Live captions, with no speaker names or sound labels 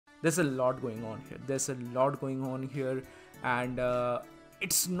there's a lot going on here. And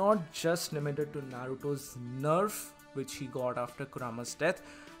it's not just limited to Naruto's nerf, which he got after Kurama's death.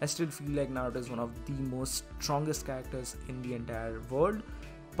 I still feel like Naruto is one of the most strongest characters in the entire world,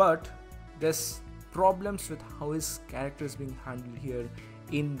 but there's problems with how his character is being handled here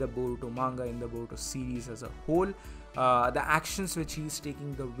in the Boruto manga, in the Boruto series as a whole. The actions which he's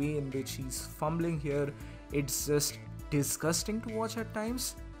taking, the way in which he's fumbling here, it's just disgusting to watch at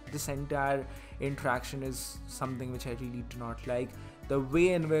times. This entire interaction is something which I really do not like. The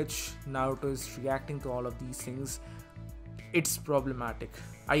way in which Naruto is reacting to all of these things, it's problematic.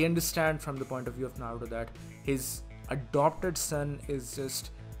 I understand from the point of view of Naruto that his adopted son is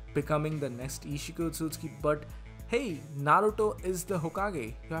just becoming the next Ichigo Otsutsuki, but hey, Naruto is the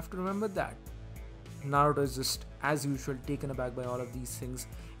Hokage. You have to remember that. Naruto is just, as usual, taken aback by all of these things.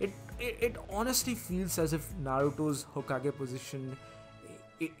 It honestly feels as if Naruto's Hokage position,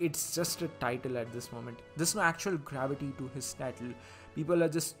 it's just a title at this moment. There's no actual gravity to his title. People are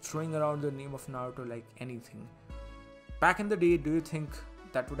just throwing around the name of Naruto like anything. Back in the day, do you think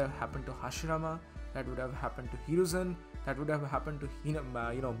that would have happened to Hashirama? That would have happened to Hiruzen? That would have happened to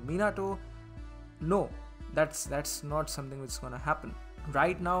Minato? No, that's not something that's gonna happen.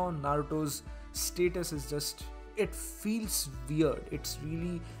 Right now, Naruto's status is just, it feels weird. It's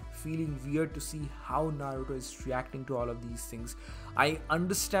really feeling weird to see how Naruto is reacting to all of these things. I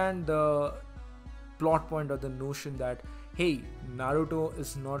understand the plot point or the notion that, hey, Naruto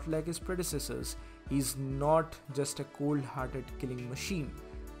is not like his predecessors. He's not just a cold-hearted killing machine.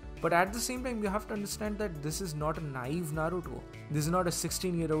 But at the same time, you have to understand that this is not a naive Naruto. This is not a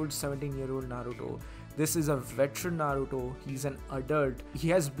 16-year-old, 17-year-old Naruto. This is a veteran Naruto. He's an adult. He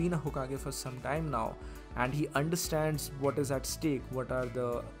has been a Hokage for some time now, and he understands what is at stake, what are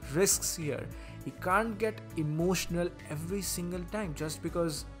the risks here. He can't get emotional every single time just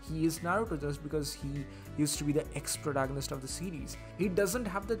because he is Naruto, just because he used to be the ex-protagonist of the series. He doesn't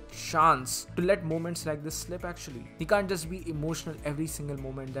have the chance to let moments like this slip actually. He can't just be emotional every single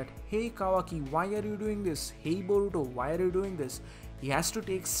moment that, hey Kawaki, why are you doing this? Hey Boruto, why are you doing this? He has to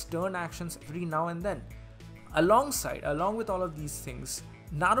take stern actions every now and then. Along with all of these things,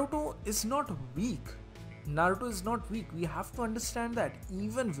 Naruto is not weak. Naruto is not weak. We have to understand that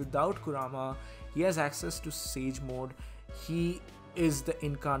even without Kurama, he has access to Sage Mode. He is the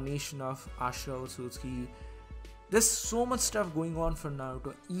incarnation of Ashura Otsutsuki. There's so much stuff going on for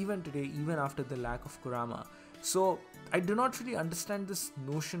Naruto even today, even after the lack of Kurama. So I do not really understand this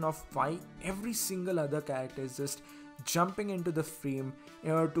notion of why every single other character is just jumping into the frame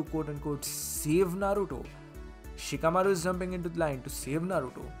in order to quote-unquote save Naruto. Shikamaru is jumping into the line to save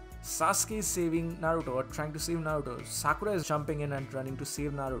Naruto. Sasuke is saving Naruto or trying to save Naruto. Sakura is jumping in and running to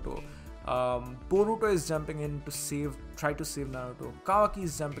save Naruto. Boruto is jumping in to try to save Naruto. Kawaki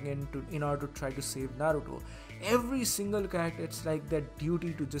is jumping in order to try to save Naruto. Every single character, it's like their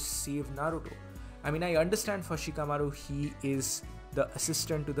duty to just save Naruto. I mean, I understand for Shikamaru, he is the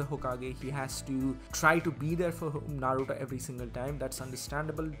assistant to the Hokage. He has to try to be there for Naruto every single time. That's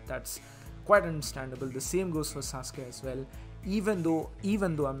understandable. That's quite understandable. The same goes for Sasuke as well. Even though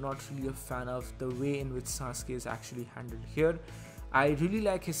I'm not really a fan of the way in which Sasuke is actually handled here. I really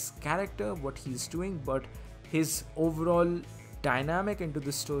like his character, what he's doing, but his overall dynamic into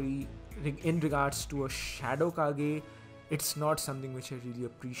the story in regards to a Shadow Kage, it's not something which I really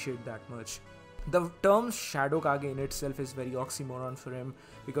appreciate that much. The term Shadow Kage in itself is very oxymoron for him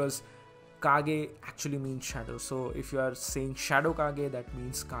because Kage actually means shadow. So if you are saying Shadow Kage, that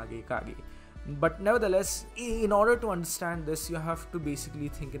means Kage. But nevertheless, in order to understand this, you have to basically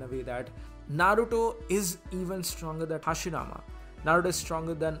think in a way that Naruto is even stronger than Hashirama. Naruto is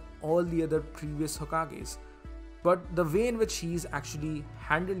stronger than all the other previous Hokages. But the way in which he's actually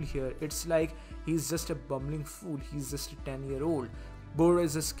handled here, it's like he's just a bumbling fool. He's just a 10-year-old. Boruto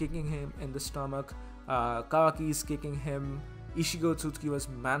is just kicking him in the stomach. Kawaki is kicking him. Ichigo Otsutsuki was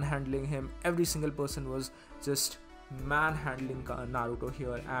manhandling him. Every single person was just manhandling Naruto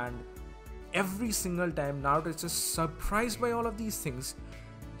here. And every single time, Naruto is just surprised by all of these things.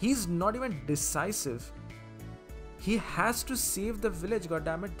 He's not even decisive. He has to save the village,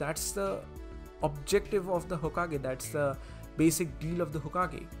 goddammit. That's the objective of the Hokage. That's the basic deal of the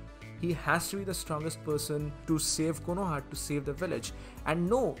Hokage. He has to be the strongest person to save Konoha, to save the village. And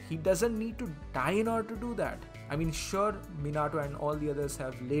no, he doesn't need to die in order to do that. I mean, sure, Minato and all the others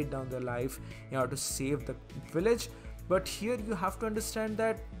have laid down their life in order to save the village. But here you have to understand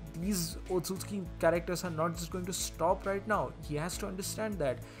that these Otsutsuki characters are not just going to stop right now. He has to understand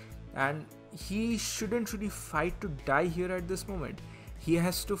that. And he shouldn't really fight to die here at this moment. He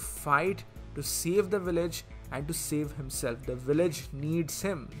has to fight to save the village and to save himself. The village needs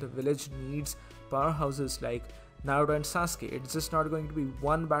him. The village needs powerhouses like Naruto and Sasuke. It's just not going to be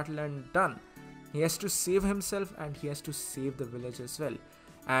one battle and done. He has to save himself and he has to save the village as well.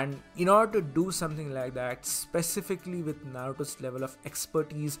 And in order to do something like that, specifically with Naruto's level of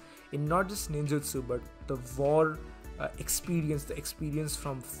expertise in not just ninjutsu but the war experience, the experience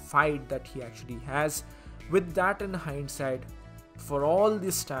from fight that he actually has, with that in hindsight, for all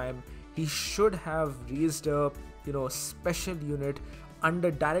this time, he should have raised up, special unit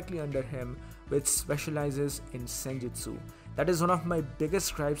directly under him, which specializes in senjutsu. That is one of my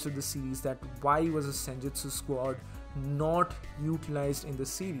biggest gripes with the series, that why was a senjutsu squad not utilized in the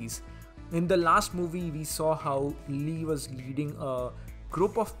series. In the last movie, we saw how Lee was leading a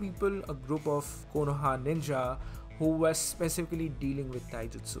group of people, a group of Konoha ninja who was specifically dealing with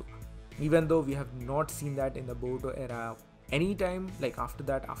taijutsu. Even though we have not seen that in the Boruto era anytime, like after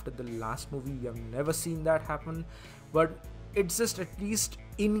the last movie, we have never seen that happen. But it's just, at least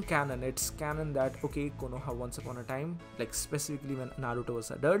in canon, it's canon that okay, Konoha once upon a time, like specifically when Naruto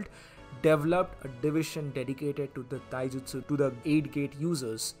was adult, developed a division dedicated to the taijutsu, to the 8-gate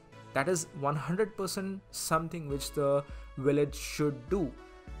users. That is 100% something which the village should do.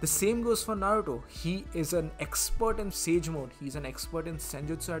 The same goes for Naruto. He is an expert in Sage Mode. He's an expert in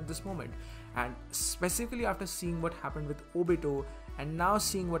Senjutsu at this moment. And specifically after seeing what happened with Obito and now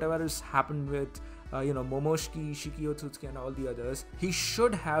seeing whatever has happened with Momoshiki, Shikio Tsuki and all the others, he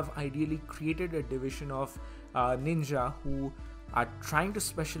should have ideally created a division of ninja who are trying to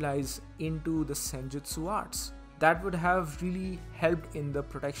specialize into the Senjutsu arts. That would have really helped in the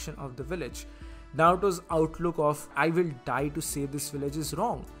protection of the village. Naruto's outlook of I will die to save this village is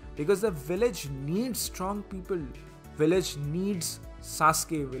wrong, because the village needs strong people. Village needs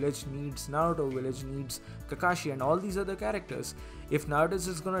Sasuke, village needs Naruto, village needs Kakashi and all these other characters. If Naruto is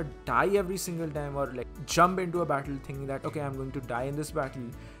just gonna die every single time, or like jump into a battle thinking that okay, I'm going to die in this battle,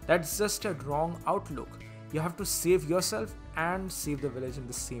 that's just a wrong outlook. You have to save yourself and save the village in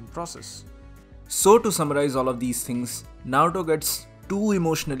the same process. So to summarize all of these things, Naruto gets too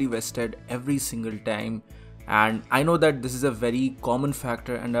emotionally vested every single time, and I know that this is a very common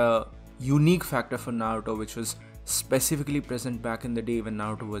factor and a unique factor for Naruto, which was specifically present back in the day when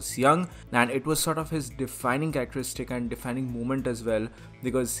Naruto was young, and it was sort of his defining characteristic and defining moment as well,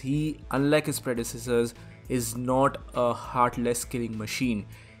 because he, unlike his predecessors, is not a heartless killing machine.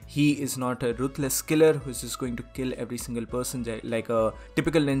 He is not a ruthless killer who's just going to kill every single person like a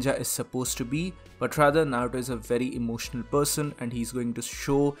typical ninja is supposed to be, but rather Naruto is a very emotional person and he's going to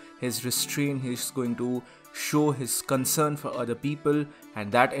show his restraint, he's going to show his concern for other people, and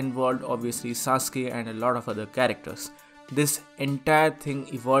that involved obviously Sasuke and a lot of other characters. This entire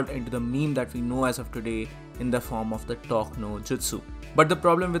thing evolved into the meme that we know as of today in the form of the Talk No Jutsu. But the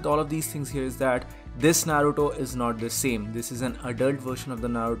problem with all of these things here is that this Naruto is not the same. This is an adult version of the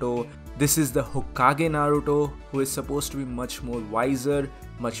Naruto. This is the Hokage Naruto, who is supposed to be much more wiser,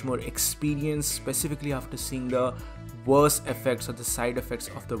 much more experienced, specifically after seeing the worst effects or the side effects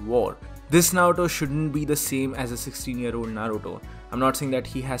of the war. This Naruto shouldn't be the same as a 16-year-old Naruto. I'm not saying that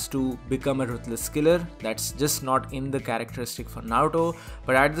he has to become a ruthless killer, that's just not in the characteristic for Naruto,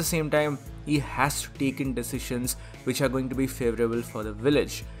 but at the same time, he has to take in decisions which are going to be favorable for the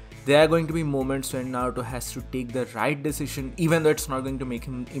village. There are going to be moments when Naruto has to take the right decision, even though it's not going to make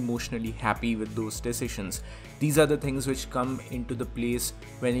him emotionally happy with those decisions. These are the things which come into the place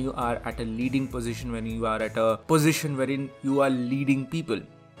when you are at a leading position, when you are at a position wherein you are leading people.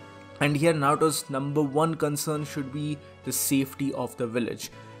 And here Naruto's number one concern should be the safety of the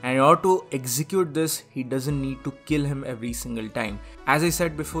village. And in order to execute this, he doesn't need to kill him every single time. As I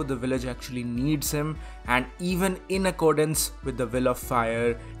said before, the village actually needs him, and even in accordance with the will of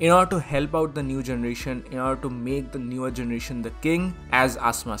fire, in order to help out the new generation, in order to make the newer generation the king, as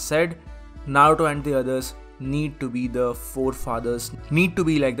Asuma said, Naruto and the others need to be the forefathers, need to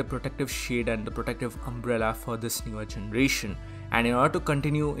be like the protective shade and the protective umbrella for this newer generation. And in order to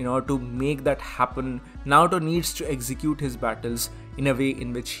continue, in order to make that happen, Naruto needs to execute his battles in a way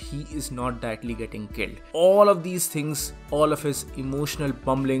in which he is not directly getting killed. All of these things, all of his emotional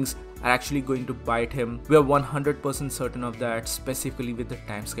bumblings are actually going to bite him. We are 100% certain of that, specifically with the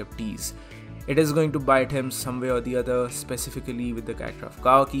time skip tease. It is going to bite him some way or the other, specifically with the character of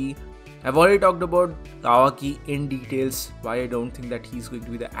Kawaki. I've already talked about Kawaki in details, why I don't think that he's going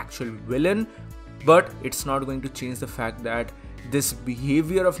to be the actual villain, but it's not going to change the fact that this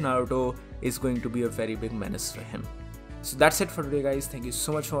behavior of Naruto is going to be a very big menace for him. So that's it for today, guys. Thank you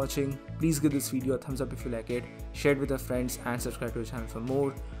so much for watching. Please give this video a thumbs up if you like it, share it with your friends and subscribe to the channel for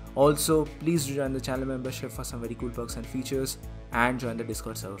more. Also, please join the channel membership for some very cool perks and features, and join the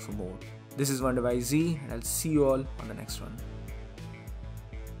Discord server for more. This is WhyZ, and I'll see you all on the next one.